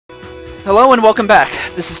Hello and welcome back.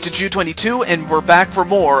 This is TehJew22 and we're back for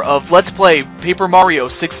more of Let's Play Paper Mario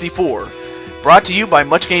 64. Brought to you by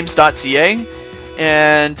muchgames.ca.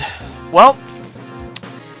 And, well,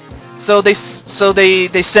 so they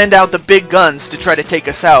send out the big guns to try to take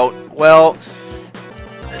us out. Well,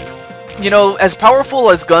 you know, as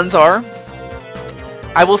powerful as guns are,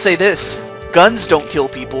 I will say this. Guns don't kill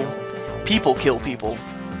people. People kill people.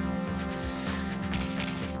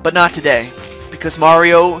 But not today. Because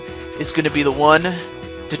Mario is going to be the one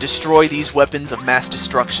to destroy these weapons of mass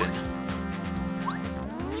destruction.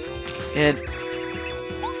 And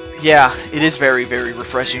yeah, it is very, very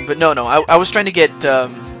refreshing. But no, I was trying to get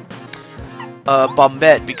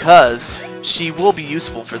Bombette because she will be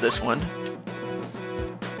useful for this one.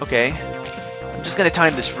 Okay, I'm just going to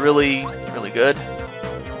time this really, really good.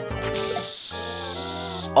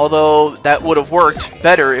 Although that would have worked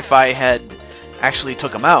better if I had actually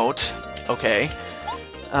took him out. Okay.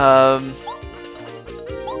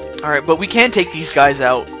 Alright, but we can take these guys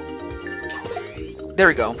out. There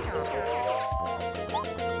we go.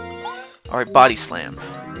 Alright, body slam.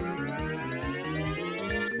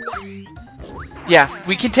 Yeah,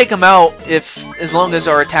 we can take them out as long as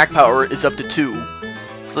our attack power is up to 2.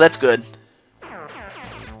 So that's good.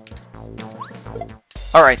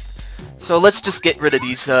 Alright, so let's just get rid of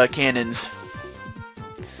these cannons.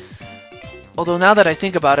 Although now that I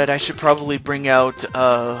think about it, I should probably bring out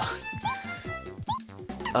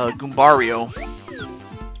Goombario.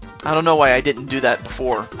 I don't know why I didn't do that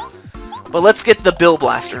before. But let's get the Bill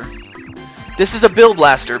Blaster. This is a Bill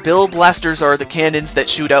Blaster. Bill Blasters are the cannons that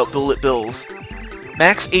shoot out bullet bills.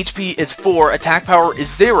 Max HP is 4, attack power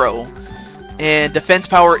is 0, and defense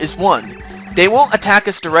power is 1. They won't attack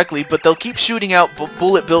us directly, but they'll keep shooting out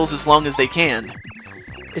bullet bills as long as they can.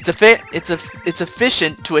 It's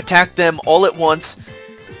efficient to attack them all at once,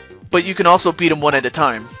 but you can also beat them one at a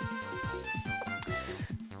time.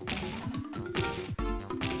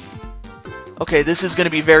 Okay, this is going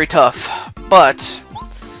to be very tough, but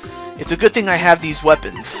it's a good thing I have these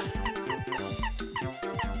weapons.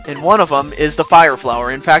 And one of them is the Fire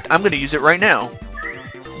Flower. In fact, I'm going to use it right now.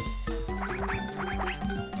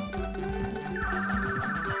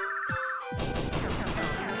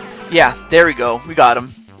 Yeah, there we go. We got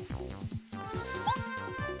him.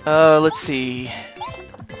 Let's see.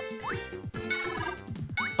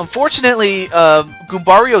 Unfortunately,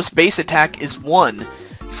 Goombario's base attack is 1,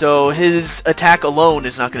 so his attack alone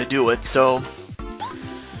is not going to do it, so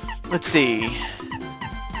let's see.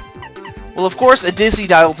 Well, of course, a Dizzy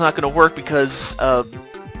Dial's not going to work because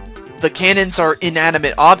the cannons are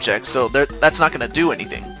inanimate objects, so that's not going to do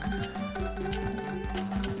anything.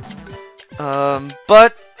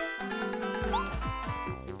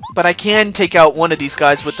 But I can take out one of these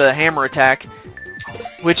guys with the hammer attack,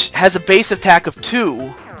 which has a base attack of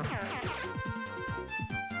 2.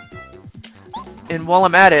 And while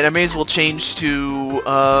I'm at it, I may as well change to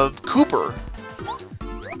Cooper.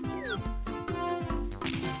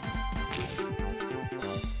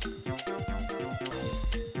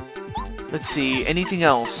 Let's see, anything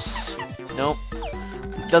else? Nope.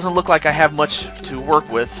 Doesn't look like I have much to work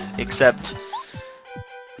with, except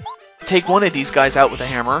take one of these guys out with a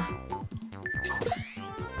hammer.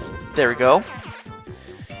 There we go.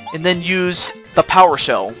 And then use the Power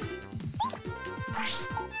Shell.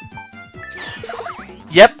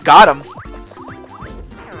 Yep, got him.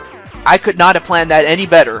 I could not have planned that any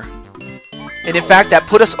better. And in fact, that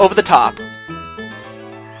put us over the top.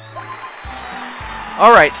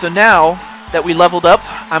 Alright, so now that we leveled up,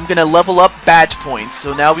 I'm going to level up badge points.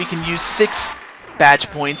 So now we can use 6 badge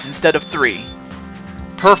points instead of 3.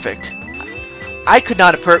 Perfect. I couldn't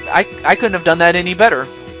have done that any better.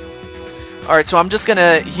 Alright, so I'm just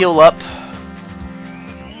gonna heal up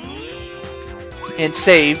and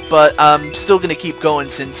save, but I'm still gonna keep going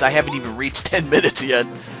since I haven't even reached 10 minutes yet.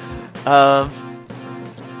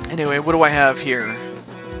 Anyway, what do I have here?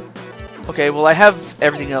 Okay, well I have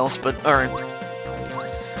everything else, but alright.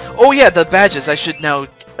 Oh yeah, the badges. I should now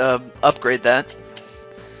upgrade that.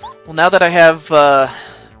 Well, now that I have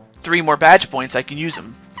 3 more badge points, I can use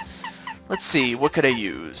them. Let's see, what could I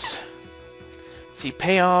use? Let's see,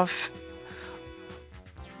 payoff.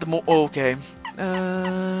 The more okay.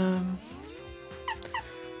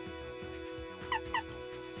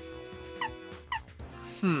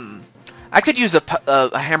 I could use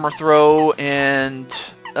a hammer throw and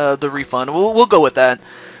the refund. We'll go with that.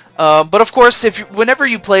 But of course, whenever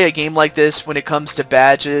you play a game like this, when it comes to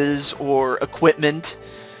badges or equipment,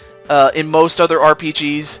 in most other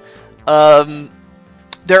RPGs,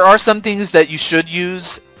 there are some things that you should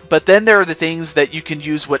use, but then there are the things that you can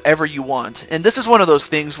use whatever you want. And this is one of those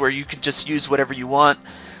things where you can just use whatever you want.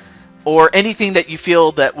 or anything that you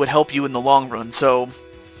feel that would help you in the long run. So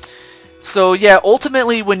yeah,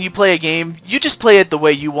 ultimately when you play a game, you just play it the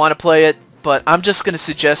way you want to play it, but I'm just going to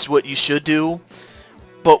suggest what you should do.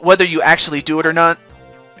 But whether you actually do it or not,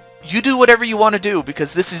 you do whatever you want to do,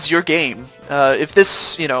 because this is your game. If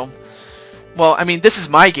this, you know, well, I mean, this is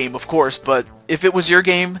my game, of course, but if it was your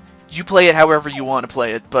game, you play it however you want to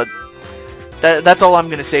play it. But that's all I'm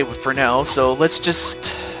going to say for now, so let's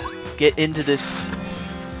just get into this.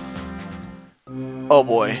 Oh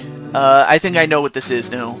boy. I think I know what this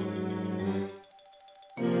is now.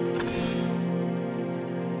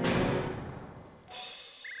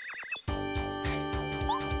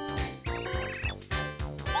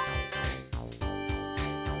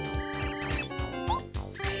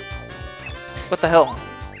 What the hell?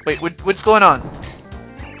 Wait, what's going on?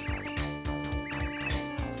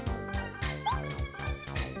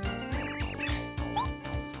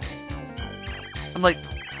 I'm like...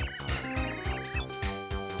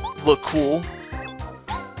 Look cool.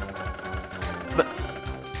 But...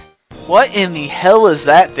 What in the hell is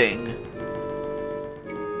that thing?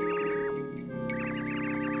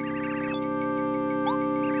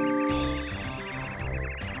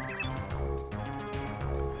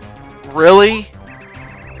 Really?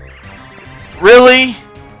 Really?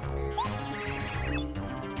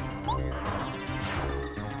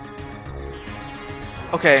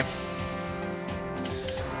 Okay.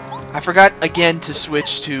 I forgot again to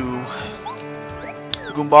switch to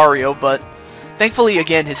Goombario, but thankfully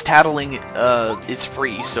again his tattling is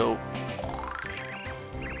free, so...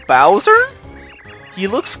 Bowser? He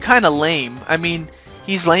looks kinda lame. I mean,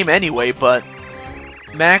 he's lame anyway, but...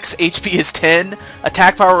 Max HP is 10,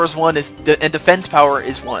 attack power is 1, and defense power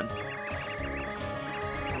is 1.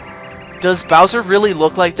 Does Bowser really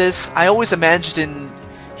look like this? I always imagined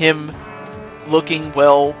him looking,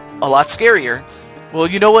 well, a lot scarier. Well,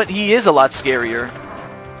 you know what? He is a lot scarier.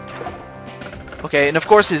 Okay, and of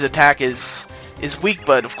course his attack is weak,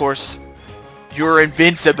 but of course, you're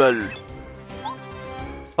invincible.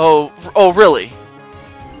 Oh, really?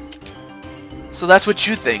 So that's what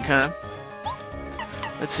you think, huh?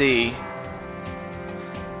 Let's see.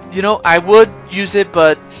 You know, I would use it,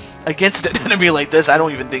 but against an enemy like this, I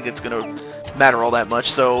don't even think it's gonna matter all that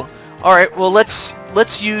much. So, all right. Well, let's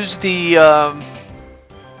use the.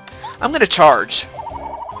 I'm gonna charge,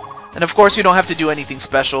 and of course you don't have to do anything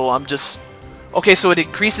special. I'm just okay. So it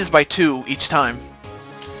increases by 2 each time.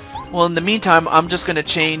 Well, in the meantime, I'm just gonna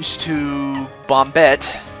change to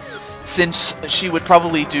Bombette, since she would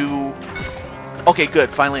probably do. Okay,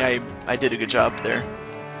 good. Finally, I did a good job there.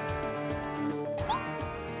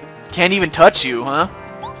 Can't even touch you, huh?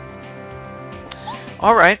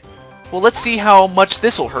 Alright. Well, let's see how much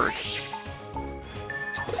this'll hurt.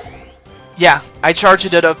 Yeah, I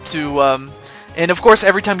charged it up to, and of course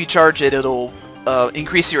every time you charge it, it'll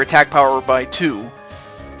increase your attack power by 2.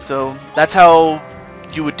 So, that's how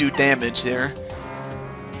you would do damage there.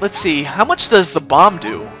 Let's see, how much does the bomb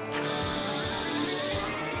do?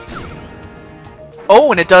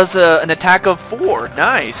 Oh, and it does an attack of 4.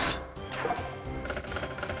 Nice.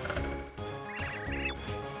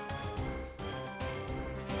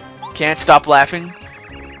 Can't stop laughing.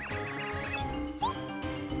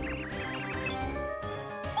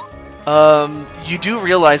 You do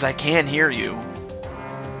realize I can hear you.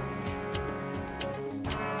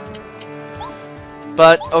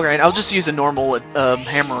 But, okay, I'll just use a normal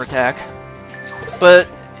hammer attack. But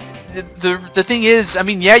the thing is, I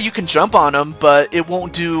mean, yeah, you can jump on him, but it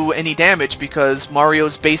won't do any damage because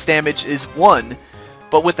Mario's base damage is 1.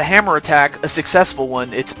 But with the hammer attack, a successful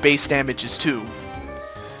one, its base damage is 2.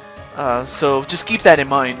 So just keep that in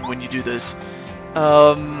mind when you do this.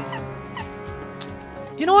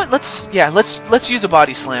 You know what? Let's use a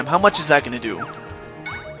body slam. How much is that going to do?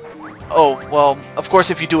 Oh, well, of course,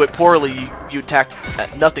 if you do it poorly, you attack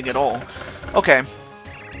at nothing at all. Okay.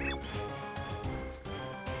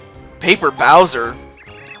 Paper Bowser.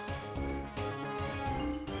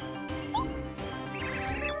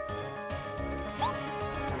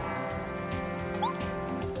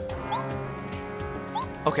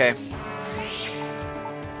 Okay.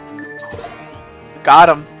 Got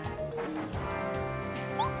him.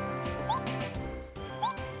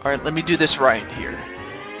 Alright, let me do this right here.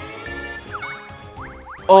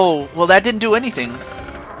 Oh, well that didn't do anything.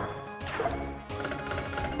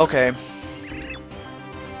 Okay.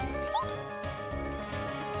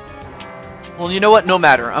 Well, you know what? No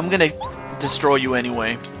matter. I'm gonna destroy you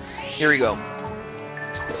anyway. Here we go.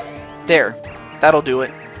 There. That'll do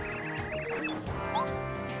it.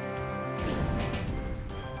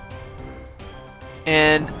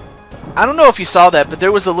 And I don't know if you saw that, but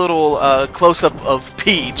there was a little close-up of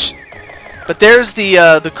Peach. But there's the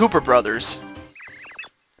Koopa Brothers.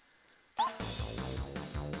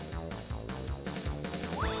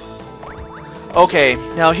 Okay,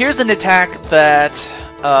 now here's an attack that,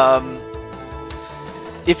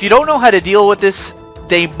 if you don't know how to deal with this,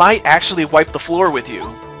 they might actually wipe the floor with you.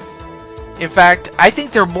 In fact, I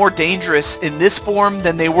think they're more dangerous in this form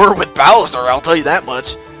than they were with Bowser, I'll tell you that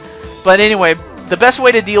much. But anyway, the best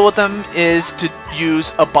way to deal with them is to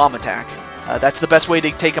use a bomb attack. That's the best way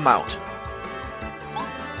to take them out.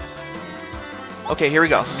 Okay, here we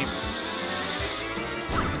go.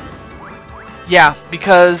 Yeah,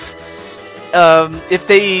 because if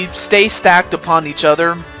they stay stacked upon each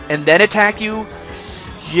other and then attack you,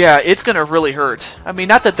 yeah, it's gonna really hurt. I mean,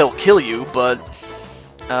 not that they'll kill you, but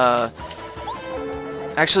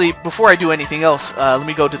actually, before I do anything else, let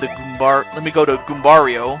me go to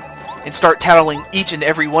Goombario and start tattling each and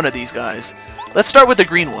every one of these guys. Let's start with the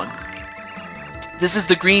green one. This is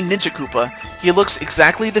the green Ninja Koopa. He looks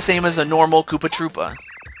exactly the same as a normal Koopa Troopa.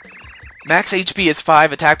 Max HP is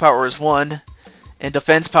 5, attack power is 1, and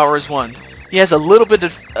defense power is 1. He has a little bit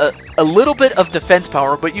of defense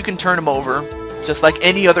power, but you can turn him over, just like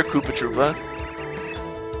any other Koopa Troopa.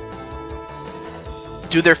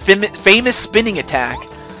 Do their famous spinning attack.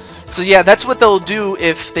 So yeah, that's what they'll do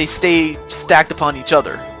if they stay stacked upon each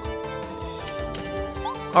other.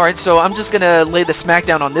 Alright, so I'm just gonna lay the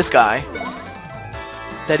smackdown on this guy.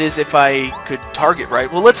 That is, if I could target right.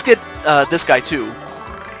 Well, let's get this guy too.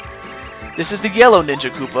 This is the yellow Ninja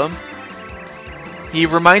Koopa. He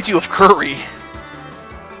reminds you of Curry.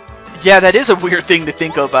 Yeah, that is a weird thing to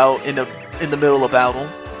think about in the middle of battle.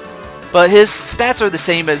 But his stats are the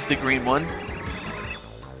same as the green one.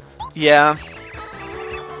 Yeah.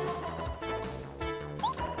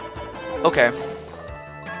 Okay.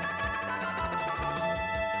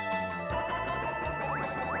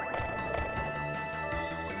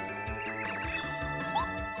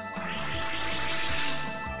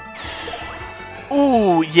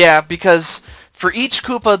 Ooh, yeah, because for each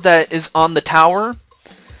Koopa that is on the tower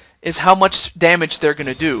is how much damage they're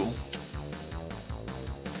gonna do.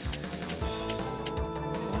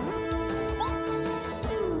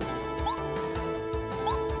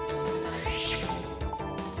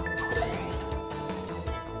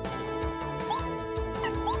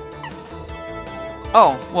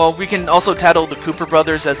 Oh, well, we can also tattle the Koopa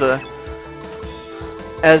Brothers as a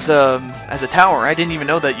tower. I didn't even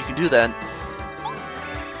know that you can do that.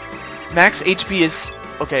 Max HP is...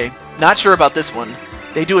 okay, not sure about this one.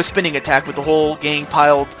 They do a spinning attack with the whole gang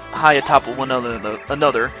piled high atop of one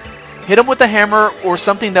another. Hit them with a hammer or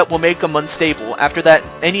something that will make them unstable. After that,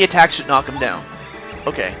 any attack should knock them down.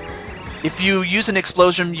 Okay. If you use an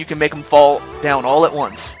explosion, you can make them fall down all at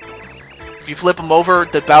once. If you flip them over,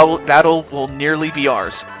 the battle will nearly be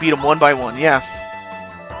ours. Beat them one by one, yeah.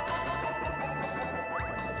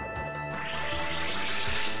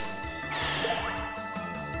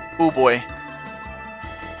 Oh boy.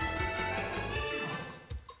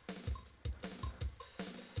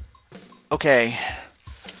 Okay.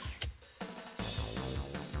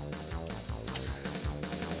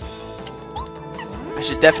 I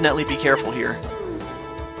should definitely be careful here.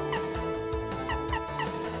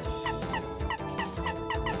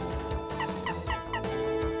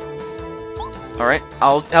 Alright,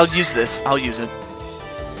 I'll use this. I'll use it.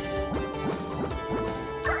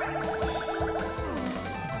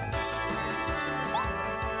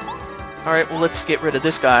 Alright, well, let's get rid of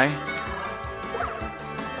this guy.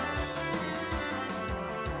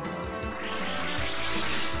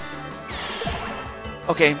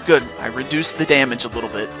 Okay, good. I reduced the damage a little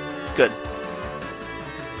bit. Good.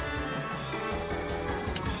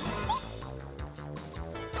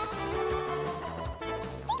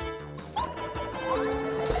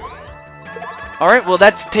 Alright, well,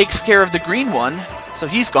 that takes care of the green one, so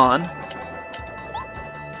he's gone.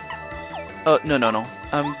 Oh, no.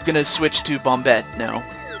 I'm gonna switch to Bombette now.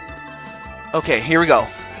 Okay, here we go.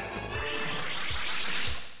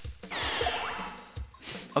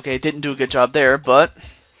 Okay, didn't do a good job there, but...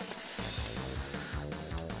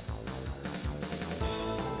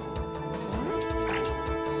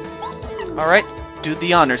 alright, do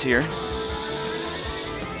the honors here.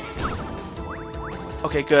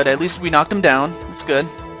 Okay, good. At least we knocked him down. That's good.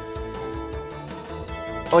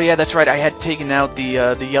 Oh yeah, that's right. I had taken out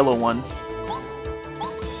the yellow one.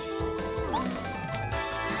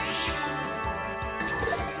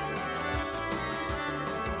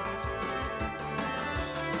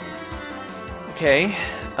 Okay,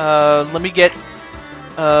 let me get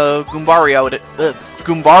Goombario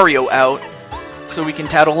out so we can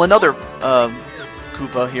tattle another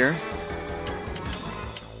Koopa here.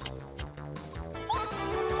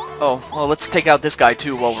 Oh, well, let's take out this guy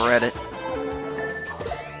too while we're at it.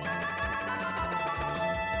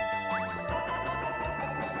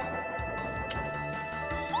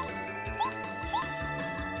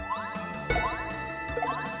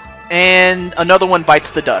 And another one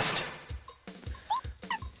bites the dust.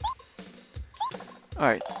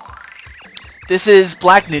 Alright. This is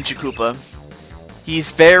Black Ninja Koopa.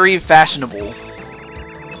 He's very fashionable.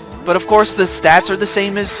 But of course the stats are the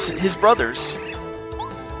same as his brothers.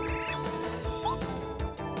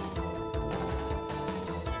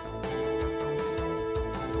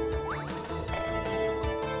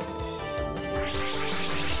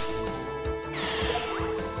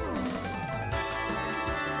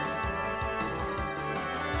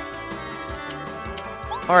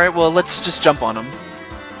 Alright, well, let's just jump on him.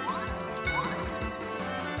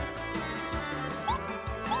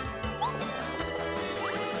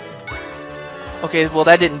 Okay, well,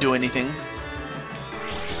 that didn't do anything.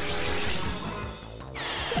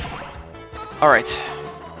 Alright.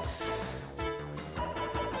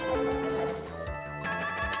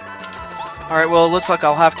 Alright, well, it looks like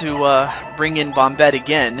I'll have to bring in Bombette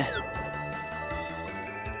again.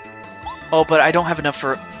 Oh, but I don't have enough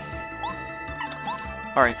for...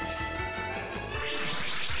 Alright.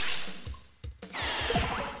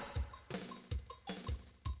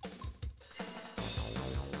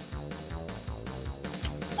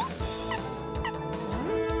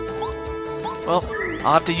 Well,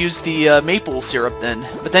 I'll have to use the maple syrup then.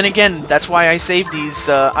 But then again, that's why I save these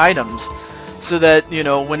items. So that, you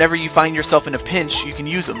know, whenever you find yourself in a pinch, you can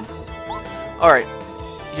use them. Alright.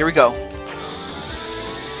 Here we go.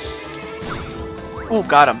 Ooh,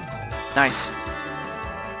 got him. Nice.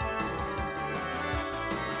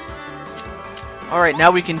 Alright,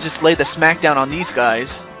 now we can just lay the smackdown on these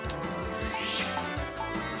guys.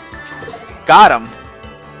 Got him!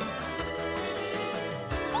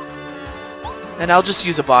 And I'll just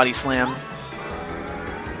use a body slam.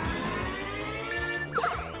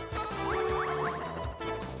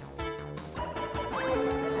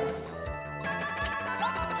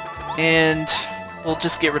 And we'll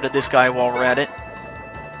just get rid of this guy while we're at it.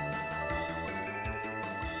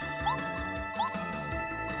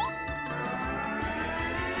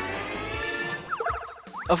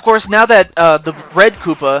 Of course, now that the red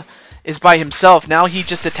Koopa is by himself, now he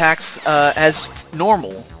just attacks as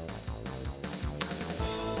normal.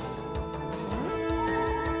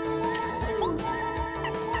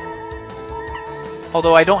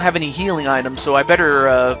 Although I don't have any healing items, so I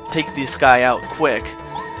better take this guy out quick.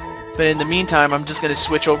 But in the meantime, I'm just going to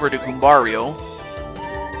switch over to Goombario.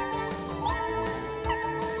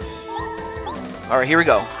 Alright, here we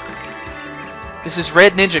go. This is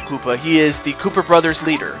Red Ninja Koopa. He is the Koopa Brothers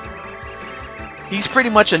leader. He's pretty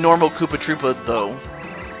much a normal Koopa Troopa, though.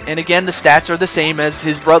 And again, the stats are the same as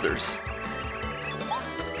his brothers.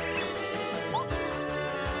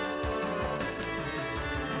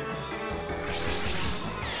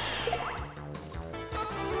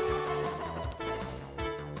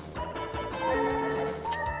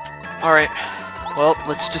 Alright, well,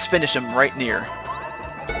 let's just finish him right near.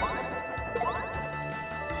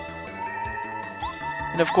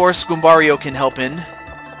 And of course, Goombario can help in.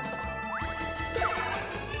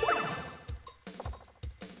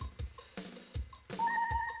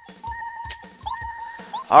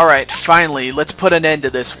 Alright, finally, let's put an end to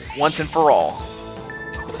this once and for all.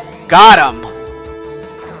 Got him!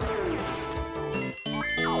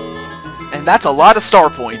 And that's a lot of star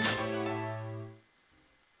points.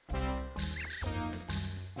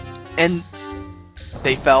 And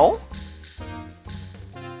they fell?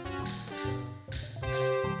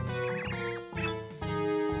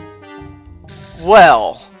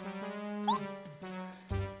 Well,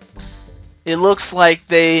 it looks like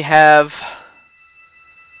they have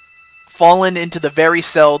fallen into the very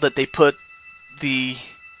cell that they put the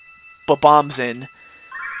bombs in.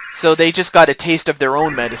 So they just got a taste of their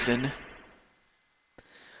own medicine.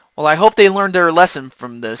 Well, I hope they learned their lesson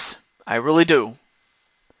from this. I really do.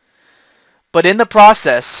 But in the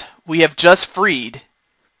process, we have just freed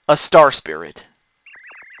a Star Spirit.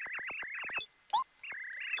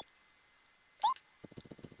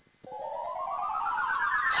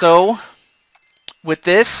 So, with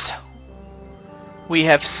this, we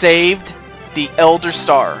have saved the Elder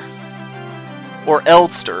Star, or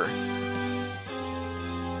Eldster.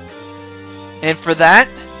 And for that,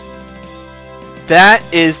 that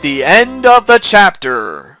is the end of the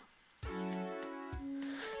chapter.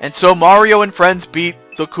 And so Mario and friends beat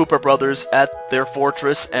the Koopa Brothers at their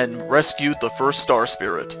fortress and rescued the first Star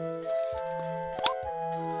Spirit.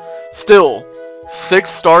 Still,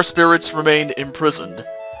 6 Star Spirits remain imprisoned,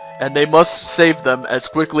 and they must save them as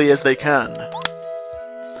quickly as they can.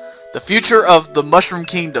 The future of the Mushroom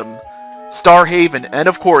Kingdom, Star Haven, and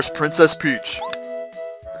of course Princess Peach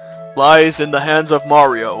lies in the hands of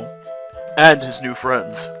Mario and his new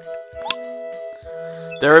friends.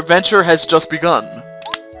 Their adventure has just begun.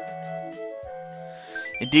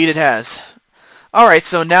 Indeed it has. Alright,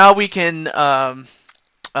 so now we can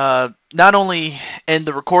not only end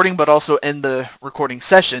the recording, but also end the recording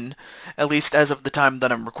session, at least as of the time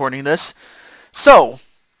that I'm recording this. So,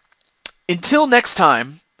 until next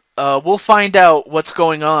time, we'll find out what's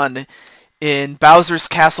going on in Bowser's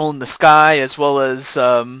Castle in the Sky, as well as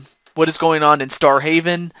what is going on in Star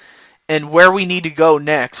Haven, and where we need to go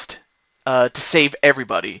next to save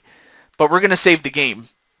everybody. But we're going to save the game.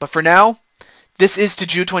 But for now, this is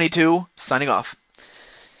TehJew22, signing off.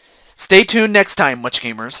 Stay tuned next time, Much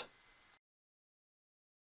Gamers.